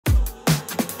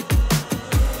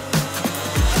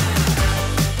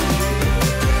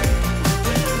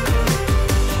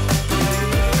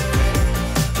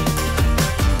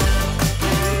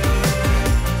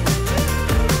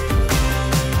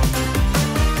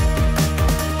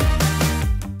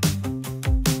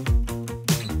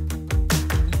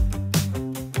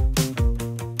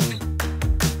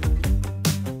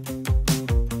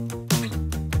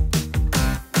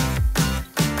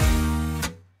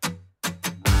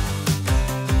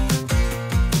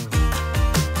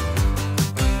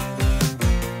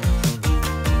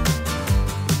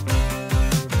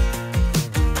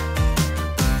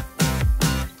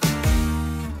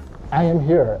am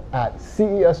here at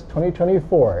CES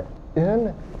 2024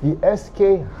 in the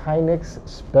SK Hynix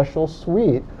special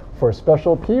suite for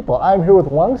special people. I'm here with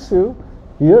Wang Su.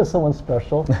 He is someone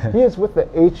special. He is with the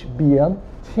HBM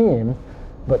team.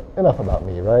 But enough about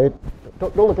me, right?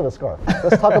 Don't look at the scarf.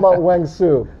 Let's talk about Wang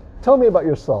Su. Tell me about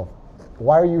yourself.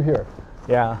 Why are you here?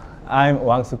 Yeah, I'm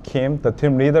Wang Su Kim, the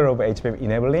team leader of HBM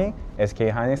Enabling, SK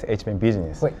Hynix HBM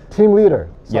Business. Wait, team leader.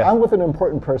 So yes. I'm with an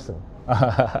important person.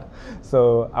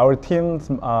 So our team's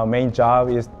main job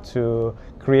is to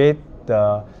create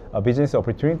the business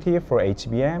opportunity for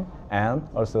HBM and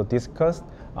also discuss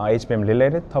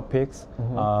HBM-related topics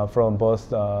from both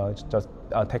just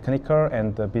technical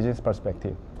and business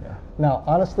perspective. Yeah. Now,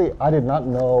 honestly, I did not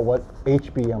know what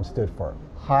HBM stood for,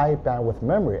 high bandwidth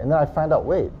memory. And then I found out,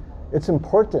 wait, it's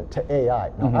important to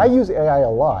AI. Now, I use AI a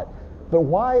lot, but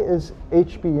why is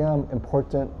HBM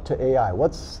important to AI?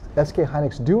 What's SK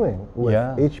Hynix doing with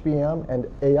HBM and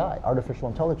AI, artificial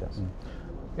intelligence?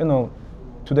 You know,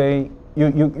 today,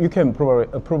 you can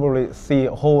probably see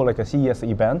a whole like a CES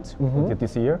event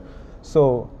this year.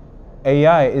 So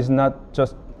AI is not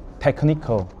just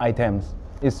technical items.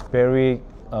 It's very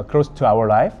close to our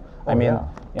life. I mean,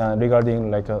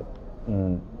 regarding like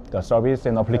the service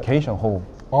and application whole.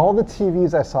 All the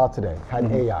TVs I saw today had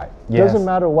AI. Doesn't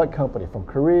matter what company, from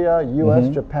Korea, US,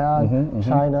 Japan,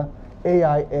 China,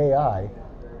 AI.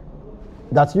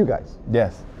 That's you guys.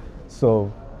 Yes.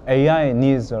 So AI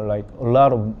needs like a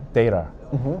lot of data.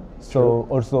 So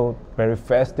also very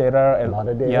fast data. A lot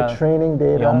of data, training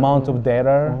data. Amount of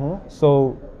data.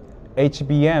 So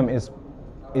HBM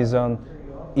is an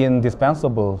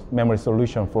indispensable memory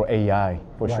solution for AI,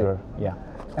 for sure. Yeah.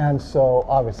 And so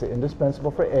obviously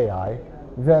indispensable for AI,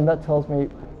 then that tells me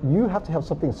you have to have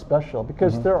something special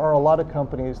because there are a lot of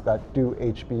companies that do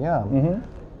HBM.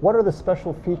 What are the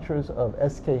special features of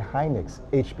SK Hynix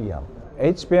HBM?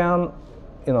 HBM,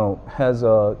 you know, has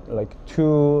like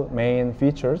two main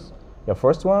features. The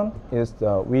first one is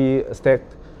we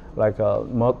stacked like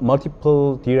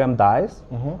multiple DRAM dies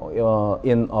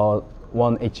in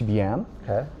one HBM.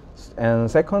 Okay.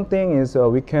 And second thing is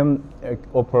we can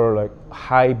offer like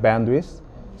high bandwidth.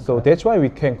 So that's why we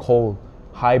can call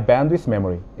high bandwidth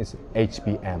memory is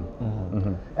HBM.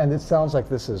 And it sounds like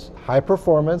this is high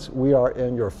performance. We are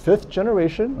in your 5th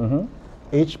generation,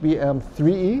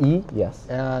 HBM3E. Yes.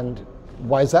 And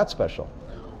why is that special?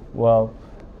 Well,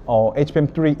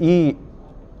 HBM3E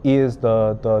is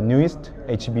the newest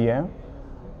HBM.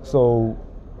 So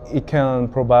it can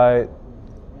provide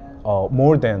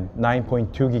more than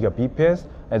 9.2 gigabps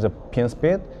as a pin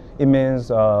speed. It means Is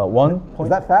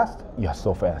that fast? Yeah,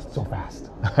 so fast. So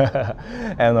fast.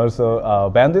 And also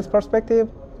bandwidth perspective,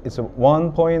 it's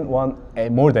more than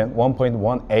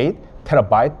 1.18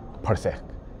 terabyte per sec.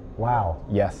 Wow.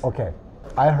 Yes. Okay.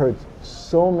 I heard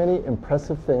so many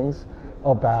impressive things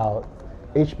about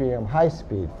HBM high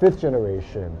speed, 5th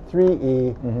generation,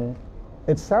 3E.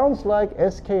 It sounds like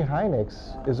SK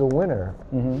Hynix is a winner.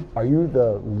 Are you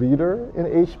the leader in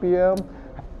HBM?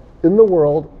 In the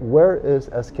world, where is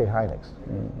SK Hynix?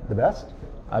 The best?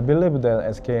 I believe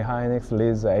that SK Hynix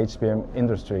leads the HBM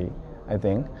industry, I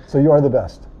think. So you are the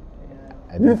best?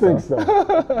 You think so?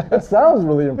 It sounds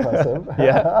really impressive.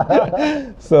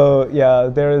 Yeah. So yeah,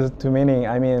 there is two meaning.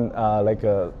 I mean, like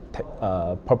a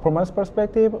performance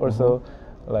perspective, also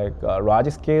like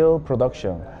large scale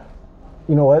production.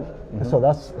 You know what? So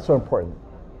that's so important.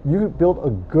 You build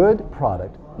a good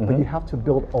product, but you have to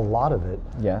build a lot of it.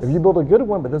 Yes. If you build a good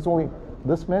one, but there's only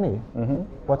this many,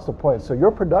 what's the point? So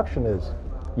your production is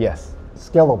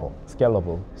scalable.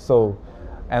 Scalable. So,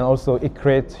 and also it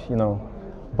creates, you know,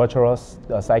 virtuous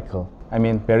cycle. I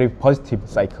mean, very positive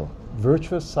cycle.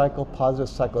 Virtuous cycle, positive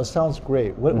cycle. It sounds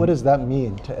great. What does that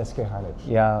mean to SK Hynix?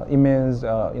 Yeah, it means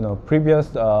you know,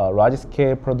 previous large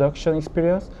scale production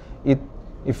experience. It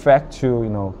affect to, you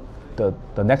know,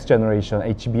 the next generation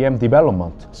HBM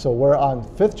development. So we're on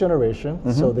 5th generation,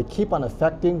 so they keep on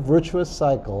affecting virtuous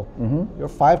cycle. You're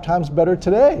 5 times better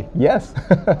today. Yes,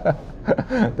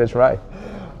 that's right.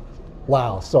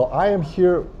 Wow, so I am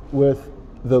here with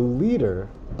the leader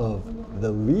of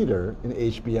the leader in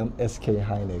HBM, SK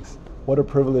Hynix. What a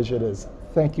privilege it is.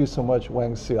 Thank you so much,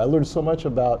 Wang Su. I learned so much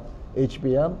about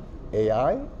HBM,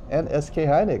 AI, and SK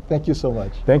Hynix. Thank you so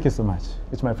much. Thank you so much.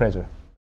 It's my pleasure.